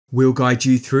We'll guide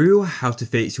you through how to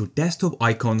fix your desktop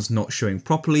icons not showing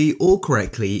properly or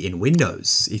correctly in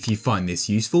Windows. If you find this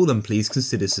useful, then please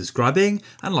consider subscribing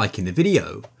and liking the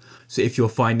video. So if you're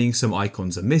finding some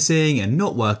icons are missing and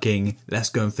not working, let's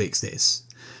go and fix this.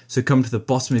 So come to the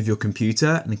bottom of your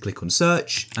computer and click on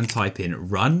search and type in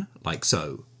run like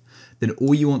so. Then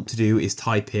all you want to do is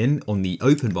type in on the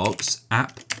open box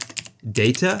app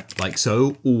data like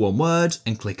so, all one word,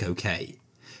 and click OK.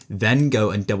 Then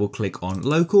go and double click on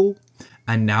local,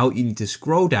 and now you need to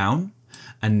scroll down,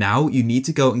 and now you need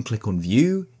to go and click on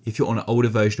view. If you're on an older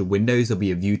version of Windows, there'll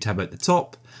be a view tab at the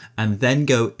top, and then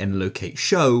go and locate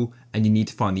show, and you need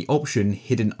to find the option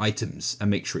hidden items and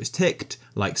make sure it's ticked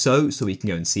like so we can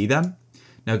go and see them.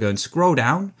 Now go and scroll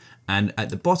down, and at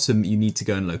the bottom you need to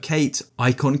go and locate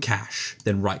icon cache,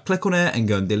 then right click on it and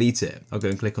go and delete it. I'll go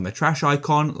and click on the trash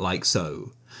icon like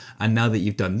so. And now that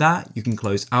you've done that, you can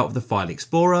close out of the File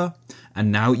Explorer,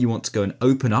 and now you want to go and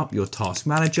open up your Task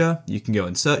Manager. You can go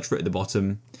and search for it at the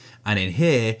bottom, and in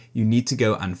here you need to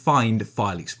go and find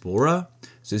File Explorer.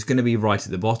 So it's going to be right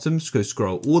at the bottom, so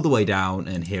scroll all the way down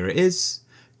and here it is.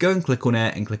 Go and click on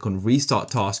it and click on Restart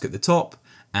Task at the top,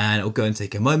 and it'll go and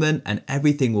take a moment and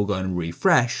everything will go and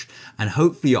refresh, and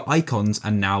hopefully your icons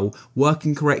are now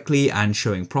working correctly and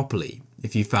showing properly.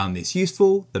 If you found this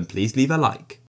useful, then please leave a like.